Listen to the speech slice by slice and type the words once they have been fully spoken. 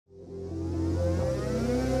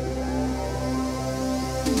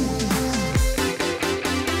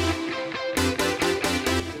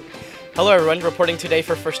Hello everyone, reporting today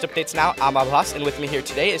for First Updates Now, I'm Abbas, and with me here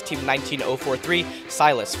today is Team 19043,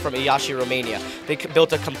 CyLiis from Iași, Romania. They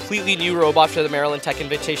built a completely new robot for the Maryland Tech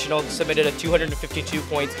Invitational, submitted a 252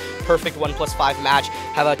 points, perfect 1+5 match,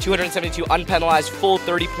 have a 272 unpenalized, full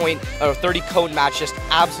 30 cone match, just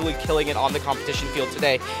absolutely killing it on the competition field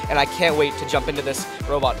today, and I can't wait to jump into this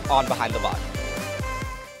robot on Behind the Bot.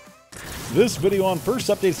 This video on First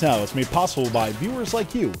Updates Now is made possible by viewers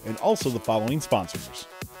like you and also the following sponsors.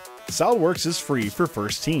 SolidWorks is free for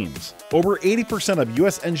first teams. Over 80% of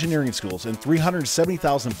US engineering schools and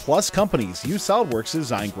 370,000 plus companies use SolidWorks to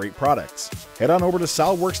design great products. Head on over to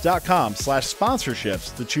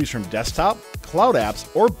solidworks.com/sponsorships to choose from desktop, cloud apps,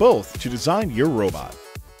 or both to design your robot.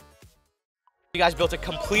 You guys built a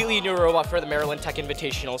completely new robot for the Maryland Tech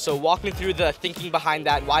Invitational, so walk me through the thinking behind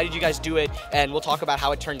that. Why did you guys do it? And we'll talk about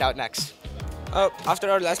how it turned out next. After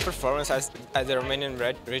our last performance at the Romanian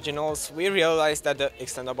regionals, we realized that the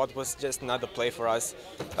extended bot was just not the play for us.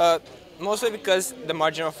 Mostly because the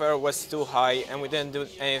margin of error was too high and we didn't do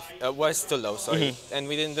anything, was too low, sorry, and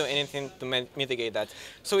we didn't do anything to mitigate that.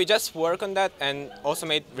 So we just worked on that and also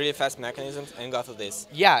made really fast mechanisms and got to this.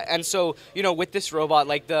 Yeah, and so, you know, with this robot,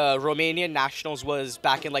 like the Romanian Nationals was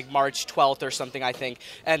back in like March 12th or something, I think.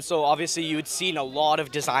 And so obviously you had seen a lot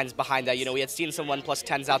of designs behind that. You know, we had seen some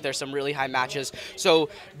 1+10s out there, some really high matches. So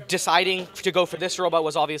deciding to go for this robot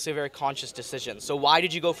was obviously a very conscious decision. So why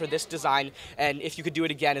did you go for this design? And if you could do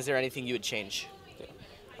it again, is there anything you would change?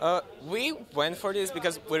 We went for this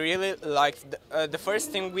because we really liked, the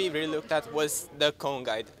first thing we really looked at was the cone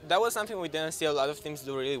guide. That was something we didn't see a lot of teams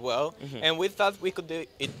do really well, and we thought we could do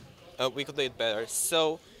it better.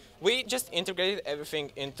 So we just integrated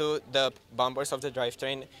everything into the bumpers of the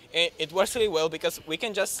drivetrain. It works really well because we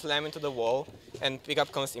can just slam into the wall and pick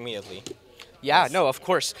up cones immediately. Yeah, no, of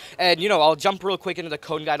course. And, you know, I'll jump real quick into the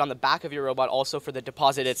cone guide on the back of your robot also for the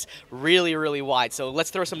deposit. It's really, really wide. So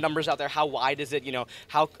let's throw some numbers out there. How wide is it? You know,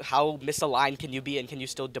 how misaligned can you be, and can you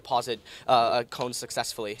still deposit a cone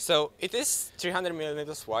successfully? So it is 300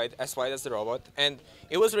 millimeters wide as the robot. And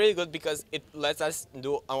it was really good because it lets us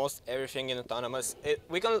do almost everything in autonomous.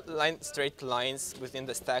 We can line straight lines within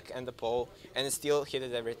the stack and the pole and still hit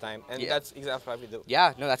it every time. And that's exactly what we do.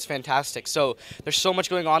 Yeah, no, that's fantastic. So there's so much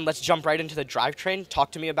going on. Let's jump right into the drivetrain.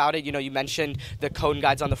 Talk to me about it. You know, you mentioned the cone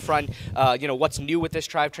guides on the front. You know, what's new with this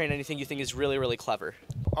drivetrain? Anything you think is really, really clever?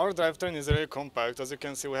 Our drivetrain is really compact. As you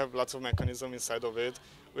can see, we have lots of mechanism inside of it.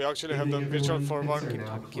 We actually have the virtual forward.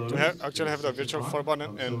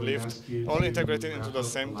 And lift all integrated into the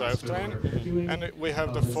same drivetrain, and we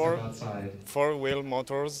have the four-wheel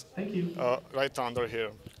motors right under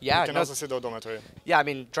here. Yeah, you can also see the odometer. Yeah, I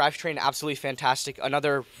mean, drivetrain absolutely fantastic.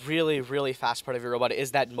 Another really, really fast part of your robot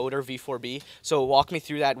is that motor V4B. So walk me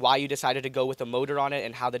through that, why you decided to go with a motor on it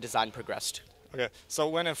and how the design progressed. Okay, so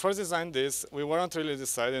when I first designed this, we weren't really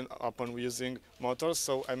deciding upon using motors,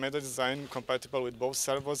 so I made a design compatible with both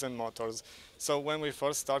servos and motors. So when we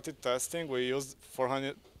first started testing, we used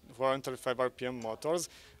 435 RPM motors,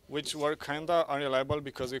 which were kind of unreliable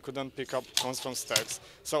because we couldn't pick up cones from stacks.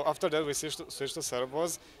 So after that, we switched to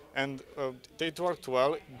servos, and they worked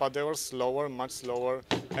well, but they were slower, much slower,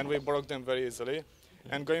 and we broke them very easily.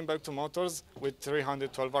 And going back to motors, with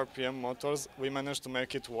 312 RPM motors, we managed to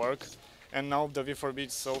make it work. And now the V4B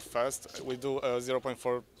is so fast, we do a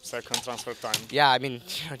 0.4 second transfer time. Yeah, I mean,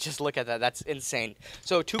 just look at that. That's insane.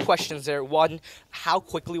 So 2 questions there. One, how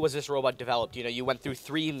quickly was this robot developed? You know, you went through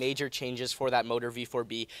 3 major changes for that motor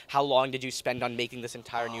V4B. How long did you spend on making this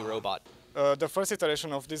entire new robot? The first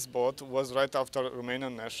iteration of this bot was right after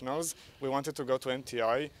Romanian Nationals. We wanted to go to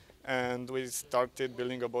NTI, and we started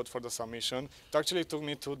building a bot for the submission. It actually took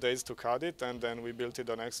me 2 days to CAD it, and then we built it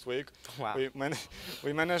the next week. Wow.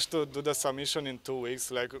 We managed to do the submission in 2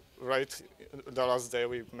 weeks, like right the last day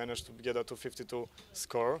we managed to get a 252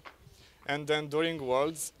 score. And then during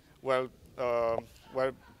Worlds, where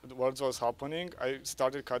Worlds was happening, I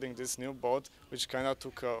started coding this new bot, which kind of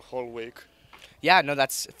took a whole week. Yeah, no,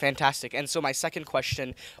 that's fantastic. And so my second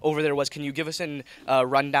question over there was, can you give us a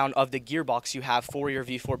rundown of the gearbox you have for your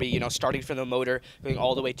V4B, you know, starting from the motor, going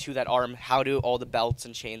all the way to that arm? How do all the belts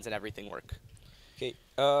and chains and everything work? Okay,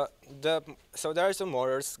 so there are some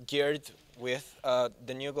motors geared with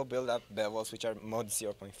the new Go build-up bevels, which are mod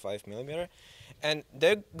 0.5 millimeter, and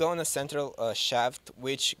they go on a central shaft,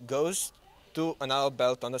 which goes to another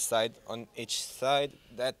belt on the side, on each side,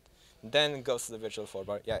 that then goes to the virtual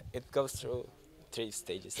forebar. Yeah, it goes through 3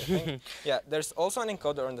 stages, I think. Yeah, there's also an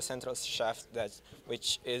encoder on the central shaft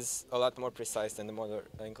which is a lot more precise than the motor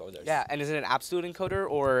encoders. Yeah, and is it an absolute encoder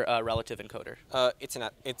or a relative encoder?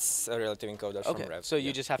 It's a relative encoder from Rev. So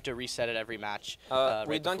you just have to reset it every match.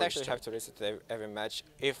 We don't actually have to reset it every match.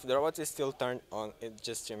 If the robot is still turned on, it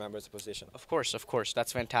just remembers the position. Of course,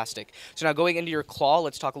 that's fantastic. So now going into your claw,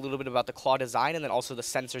 let's talk a little bit about the claw design and then also the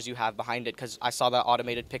sensors you have behind it, because I saw that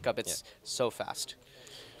automated pickup. It's so fast.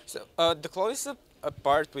 So the claw is a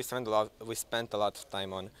part we spent a lot of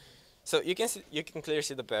time on. So you can clearly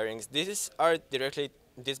see the bearings. These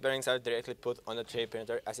bearings are directly put on the 3D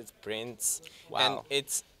printer as it prints. Wow. And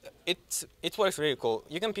it works really cool.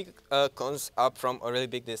 You can pick cones up from a really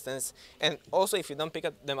big distance, and also if you don't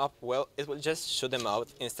pick them up well, it will just shoot them out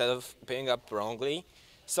instead of picking up wrongly.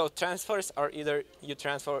 So transfers are either you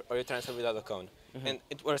transfer or you transfer without a cone. And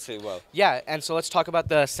it works really well. Yeah, and so let's talk about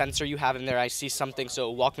the sensor you have in there. I see something,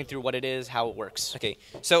 so walk me through what it is, how it works. Okay,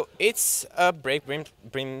 so it's a brake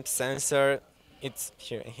beam sensor. It's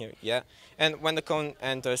here, yeah. And when the cone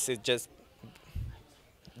enters, it just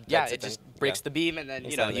it just breaks the beam, and then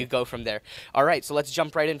you go from there. All right, so let's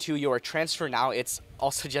jump right into your transfer now. It's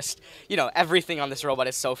also just everything on this robot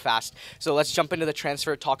is so fast. So let's jump into the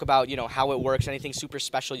transfer. Talk about how it works, anything super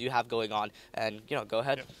special you have going on, and go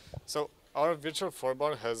ahead. Yeah. So our virtual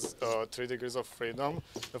 4-bar has 3 degrees of freedom.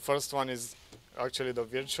 The first one is actually the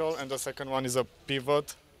virtual, and the second one is a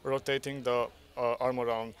pivot rotating the arm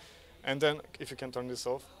around. And then, if you can turn this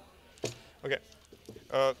off. Okay.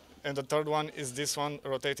 And the third one is this one,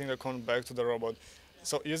 rotating the cone back to the robot.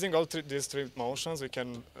 So using all these 3 motions, we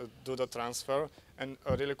can do the transfer. And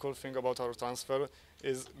a really cool thing about our transfer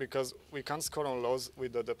is because we can't score on lows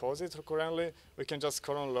with the deposit currently, we can just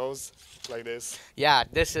score on lows like this. Yeah,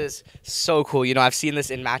 this is so cool. I've seen this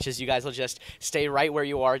in matches. You guys will just stay right where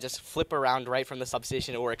you are, just flip around right from the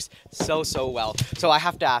substation. It works so well. So I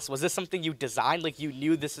have to ask, was this something you designed? Like you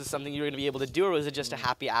knew this is something you were going to be able to do, or was it just a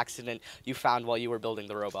happy accident you found while you were building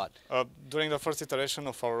the robot? During the first iteration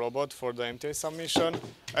of our robot for the MTA submission,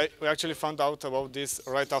 we actually found out about this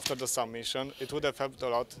right after the submission. It would have helped a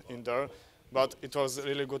lot in there, but it was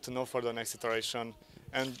really good to know for the next iteration.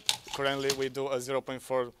 And currently we do a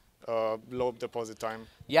 0.4 low deposit time.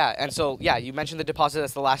 Yeah, and so, you mentioned the deposit.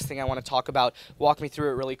 That's the last thing I want to talk about. Walk me through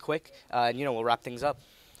it really quick, and, we'll wrap things up.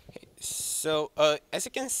 So, as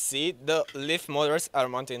you can see, the lift motors are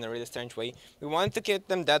mounted in a really strange way. We want to keep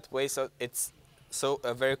them that way so it's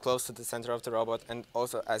very close to the center of the robot and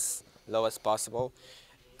also as low as possible.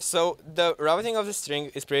 So the routing of the string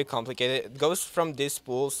is pretty complicated. It goes from these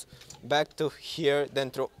pulleys back to here, then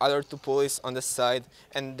through other 2 pulleys on the side,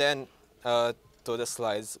 and then to the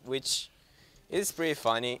slides, which is pretty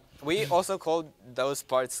funny. We also call those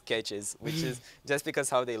parts sketches, which is just because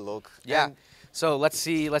how they look. Yeah. So let's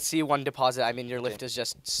see one deposit. I mean, your lift is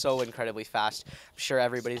just so incredibly fast. I'm sure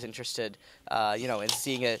everybody's interested, in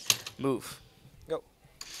seeing it move. Go.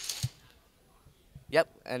 Yep,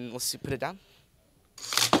 and let's see, put it down.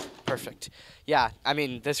 Perfect. Yeah, I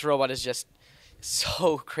mean, this robot is just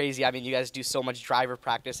so crazy. I mean, you guys do so much driver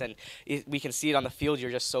practice, and we can see it on the field. You're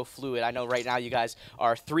just so fluid. I know right now you guys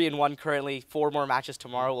are 3-1 currently, 4 more matches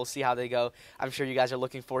tomorrow. We'll see how they go. I'm sure you guys are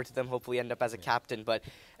looking forward to them, hopefully end up as a captain. But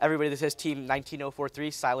everybody, this is Team 19043,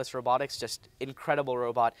 CyLiis Robotics, just incredible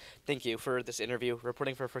robot. Thank you for this interview.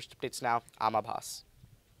 Reporting for First Updates Now, I'm Abbas.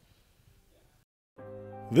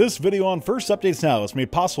 This video on First Updates Now is made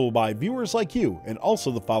possible by viewers like you and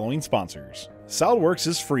also the following sponsors. SolidWorks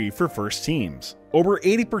is free for first teams. Over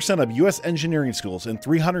 80% of US engineering schools and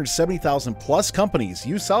 370,000 plus companies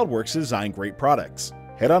use SolidWorks to design great products.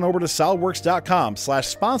 Head on over to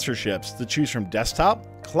solidworks.com/sponsorships to choose from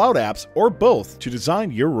desktop, cloud apps, or both to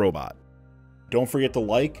design your robot. Don't forget to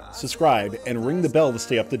like, subscribe, and ring the bell to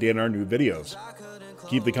stay up to date on our new videos.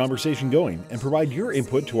 Keep the conversation going and provide your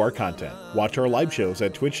input to our content. Watch our live shows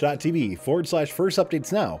at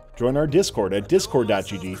twitch.tv/firstupdatesnow. Join our Discord at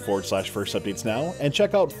discord.gg/firstupdatesnow and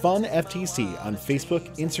check out Fun FTC on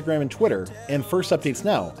Facebook, Instagram, and Twitter, and First Updates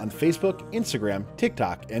Now on Facebook, Instagram,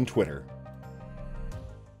 TikTok, and Twitter.